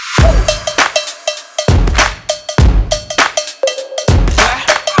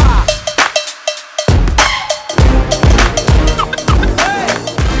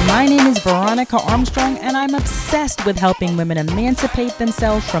Veronica Armstrong, and I'm obsessed with helping women emancipate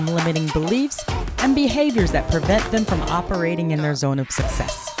themselves from limiting beliefs and behaviors that prevent them from operating in their zone of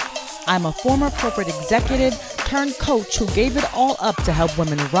success. I'm a former corporate executive turned coach who gave it all up to help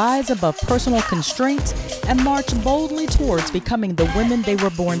women rise above personal constraints and march boldly towards becoming the women they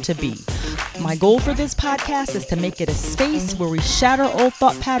were born to be. My goal for this podcast is to make it a space where we shatter old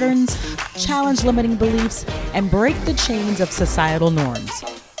thought patterns, challenge limiting beliefs, and break the chains of societal norms.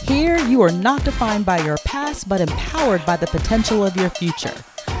 Here, you are not defined by your past, but empowered by the potential of your future.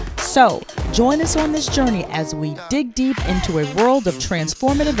 So, join us on this journey as we dig deep into a world of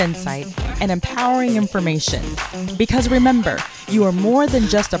transformative insight and empowering information. Because remember, you are more than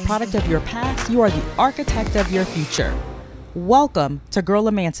just a product of your past, you are the architect of your future. Welcome to Girl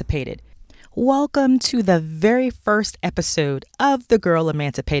Emancipated. Welcome to the very first episode of the Girl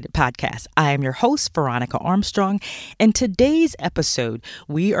Emancipated podcast. I am your host, Veronica Armstrong. In today's episode,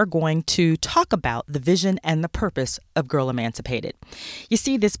 we are going to talk about the vision and the purpose of Girl Emancipated. You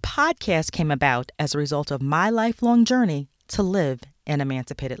see, this podcast came about as a result of my lifelong journey to live an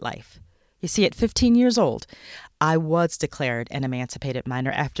emancipated life. You see, at 15 years old, I was declared an emancipated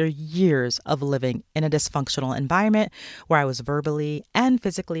minor after years of living in a dysfunctional environment where I was verbally and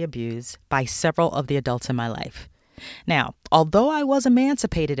physically abused by several of the adults in my life. Now, although I was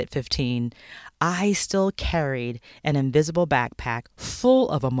emancipated at 15, I still carried an invisible backpack full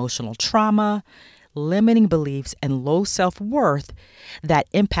of emotional trauma, limiting beliefs, and low self-worth that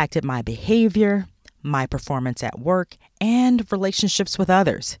impacted my behavior, my performance at work, and relationships with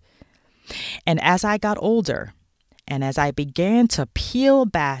others. And as I got older, and as I began to peel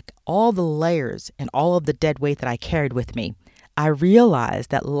back all the layers and all of the dead weight that I carried with me, I realized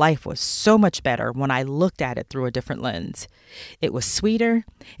that life was so much better when I looked at it through a different lens. It was sweeter,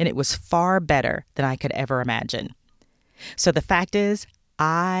 and it was far better than I could ever imagine. So the fact is,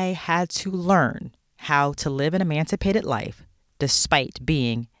 I had to learn how to live an emancipated life despite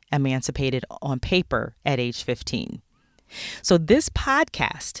being emancipated on paper at age 15. So this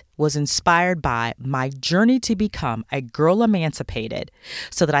podcast was inspired by my journey to become a girl emancipated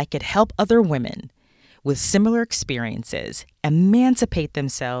so that I could help other women with similar experiences emancipate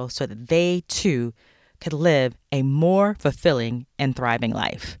themselves so that they too could live a more fulfilling and thriving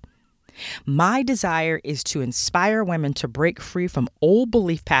life. My desire is to inspire women to break free from old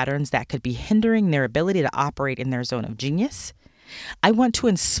belief patterns that could be hindering their ability to operate in their zone of genius. I want to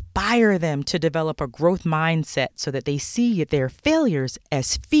inspire them to develop a growth mindset so that they see their failures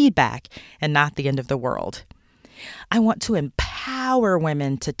as feedback and not the end of the world. I want to empower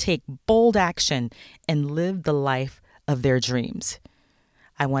women to take bold action and live the life of their dreams.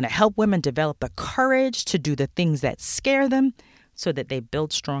 I want to help women develop the courage to do the things that scare them so that they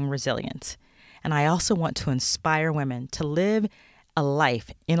build strong resilience. And I also want to inspire women to live a life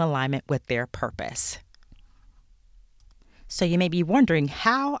in alignment with their purpose. So you may be wondering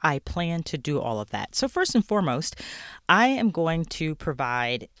how I plan to do all of that. So first and foremost, I am going to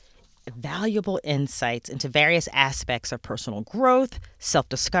provide valuable insights into various aspects of personal growth,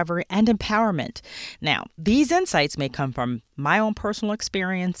 self-discovery, and empowerment. Now, these insights may come from my own personal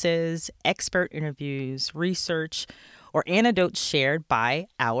experiences, expert interviews, research, or anecdotes shared by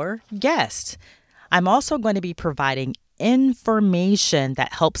our guests. I'm also going to be providing information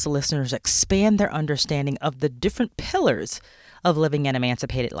that helps listeners expand their understanding of the different pillars of living an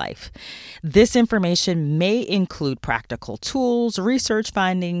emancipated life. This information may include practical tools, research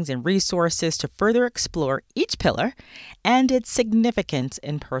findings, and resources to further explore each pillar and its significance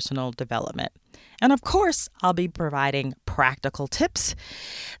in personal development. And of course, I'll be providing practical tips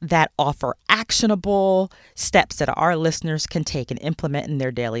that offer actionable steps that our listeners can take and implement in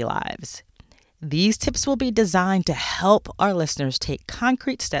their daily lives. These tips will be designed to help our listeners take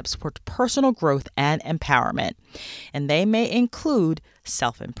concrete steps toward personal growth and empowerment. And they may include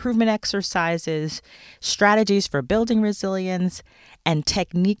self-improvement exercises, strategies for building resilience, and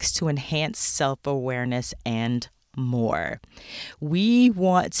techniques to enhance self-awareness and more. We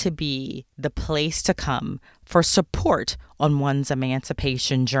want to be the place to come for support on one's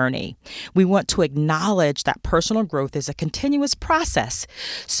emancipation journey. We want to acknowledge that personal growth is a continuous process.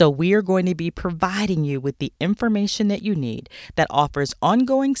 So we are going to be providing you with the information that you need that offers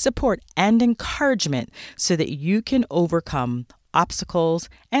ongoing support and encouragement so that you can overcome obstacles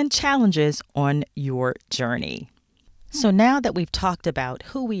and challenges on your journey. So now that we've talked about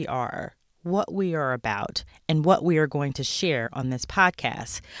who we are, what we are about, and what we are going to share on this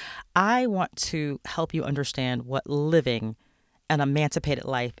podcast, I want to help you understand what living an emancipated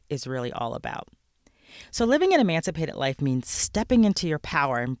life is really all about. So living an emancipated life means stepping into your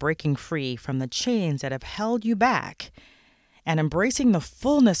power and breaking free from the chains that have held you back and embracing the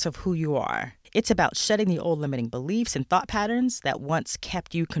fullness of who you are. It's about shedding the old limiting beliefs and thought patterns that once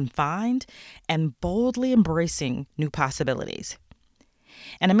kept you confined and boldly embracing new possibilities.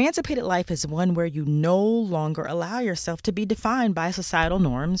 An emancipated life is one where you no longer allow yourself to be defined by societal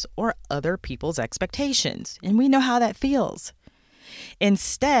norms or other people's expectations. And we know how that feels.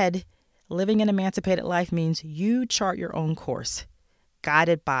 Instead, living an emancipated life means you chart your own course,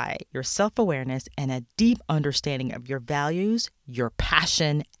 guided by your self-awareness and a deep understanding of your values, your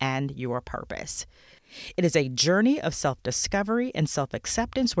passion, and your purpose. It is a journey of self-discovery and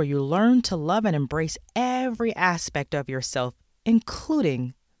self-acceptance where you learn to love and embrace every aspect of yourself,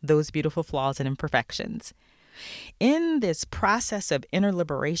 including those beautiful flaws and imperfections. In this process of inner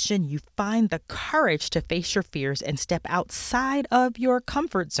liberation, you find the courage to face your fears and step outside of your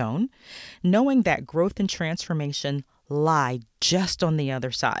comfort zone, knowing that growth and transformation lie just on the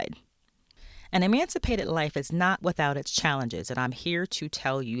other side. An emancipated life is not without its challenges, and I'm here to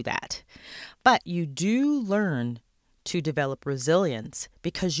tell you that. But you do learn to develop resilience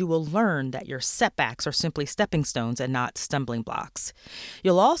because you will learn that your setbacks are simply stepping stones and not stumbling blocks.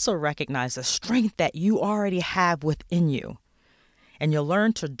 You'll also recognize the strength that you already have within you, and you'll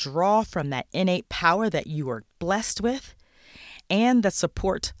learn to draw from that innate power that you are blessed with and the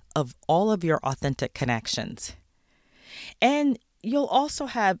support of all of your authentic connections. And you'll also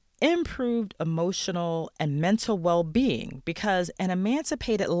have improved emotional and mental well-being because an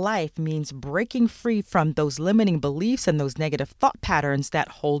emancipated life means breaking free from those limiting beliefs and those negative thought patterns that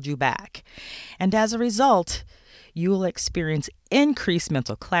hold you back. And as a result, you will experience increased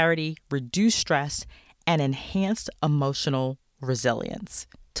mental clarity, reduced stress, and enhanced emotional resilience.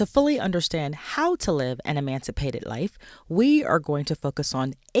 To fully understand how to live an emancipated life, we are going to focus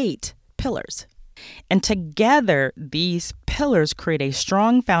on 8 pillars. And together, these pillars create a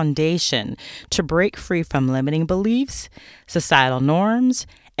strong foundation to break free from limiting beliefs, societal norms,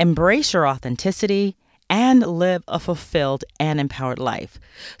 embrace your authenticity, and live a fulfilled and empowered life.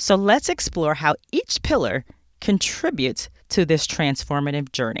 So let's explore how each pillar contributes to this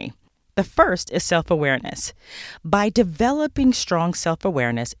transformative journey. The first is self-awareness. By developing strong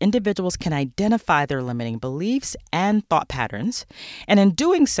self-awareness, individuals can identify their limiting beliefs and thought patterns, and in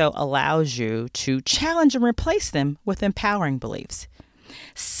doing so allows you to challenge and replace them with empowering beliefs.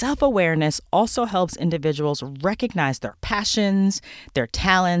 Self-awareness also helps individuals recognize their passions, their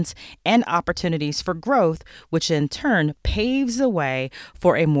talents, and opportunities for growth, which in turn paves the way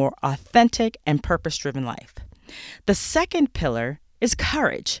for a more authentic and purpose-driven life. The second pillar is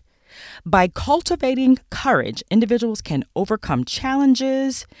courage. By cultivating courage, individuals can overcome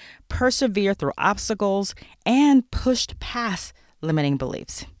challenges, persevere through obstacles, and push past limiting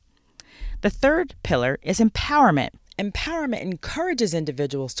beliefs. The third pillar is empowerment. Empowerment encourages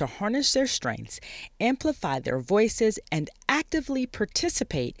individuals to harness their strengths, amplify their voices, and actively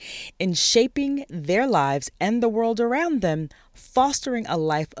participate in shaping their lives and the world around them, fostering a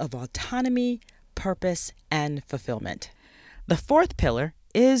life of autonomy, purpose, and fulfillment. The fourth pillar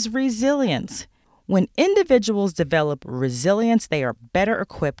is resilience. When individuals develop resilience, they are better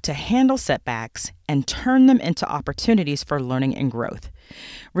equipped to handle setbacks and turn them into opportunities for learning and growth.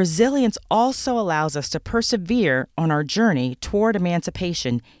 Resilience also allows us to persevere on our journey toward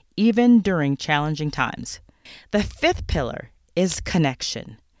emancipation, even during challenging times. The fifth pillar is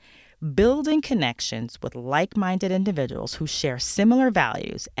connection. Building connections with like-minded individuals who share similar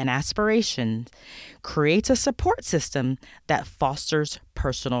values and aspirations creates a support system that fosters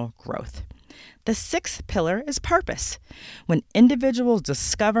personal growth. The sixth pillar is purpose. When individuals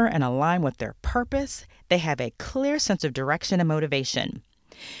discover and align with their purpose, they have a clear sense of direction and motivation.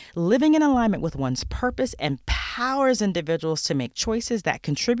 Living in alignment with one's purpose empowers individuals to make choices that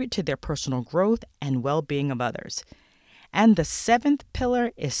contribute to their personal growth and well-being of others. And the seventh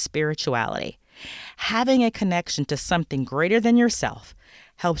pillar is spirituality. Having a connection to something greater than yourself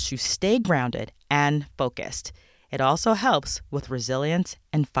helps you stay grounded and focused. It also helps with resilience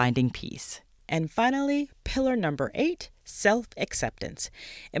and finding peace. And finally, pillar number 8, self-acceptance.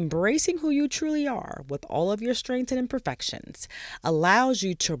 Embracing who you truly are with all of your strengths and imperfections allows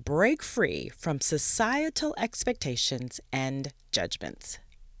you to break free from societal expectations and judgments.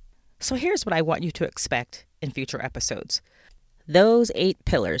 So here's what I want you to expect in future episodes. Those 8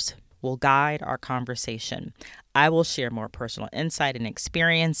 pillars will guide our conversation. I will share more personal insight and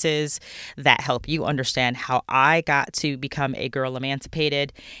experiences that help you understand how I got to become a girl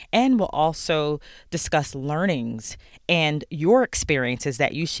emancipated, and will also discuss learnings and your experiences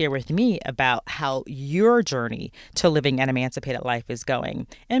that you share with me about how your journey to living an emancipated life is going.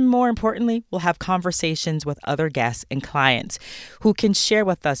 And more importantly, we'll have conversations with other guests and clients who can share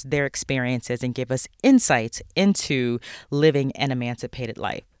with us their experiences and give us insights into living an emancipated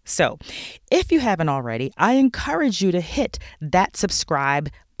life. So, if you haven't already, I encourage you to hit that subscribe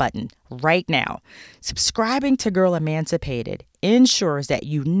button right now. Subscribing to Girl Emancipated ensures that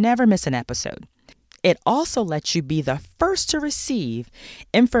you never miss an episode. It also lets you be the first to receive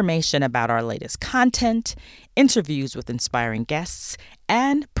information about our latest content, interviews with inspiring guests,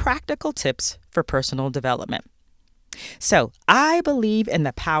 and practical tips for personal development. So, I believe in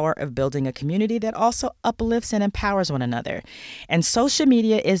the power of building a community that also uplifts and empowers one another. And social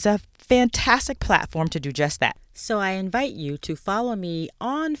media is a fantastic platform to do just that. So, I invite you to follow me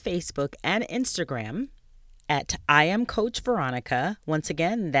on Facebook and Instagram at I Am Coach Veronica. Once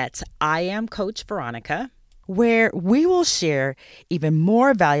again, that's I Am Coach Veronica, where we will share even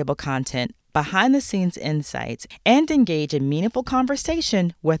more valuable content, behind the scenes insights, and engage in meaningful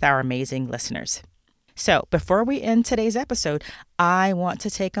conversation with our amazing listeners. So, before we end today's episode, I want to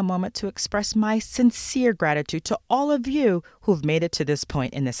take a moment to express my sincere gratitude to all of you who've made it to this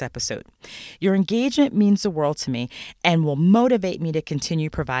point in this episode. Your engagement means the world to me and will motivate me to continue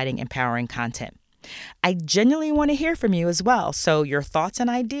providing empowering content. I genuinely want to hear from you as well, so your thoughts and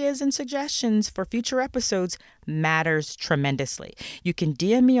ideas and suggestions for future episodes matters tremendously. You can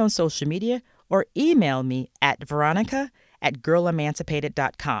DM me on social media or email me at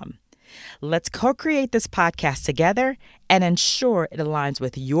veronica@girlemancipated.com. Let's co-create this podcast together and ensure it aligns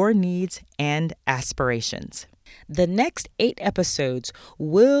with your needs and aspirations. The next 8 episodes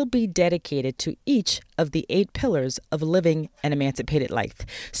will be dedicated to each of the 8 pillars of living an emancipated life.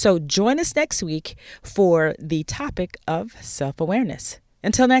 So join us next week for the topic of self-awareness.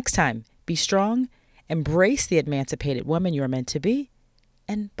 Until next time, be strong, embrace the emancipated woman you're meant to be,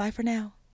 and bye for now.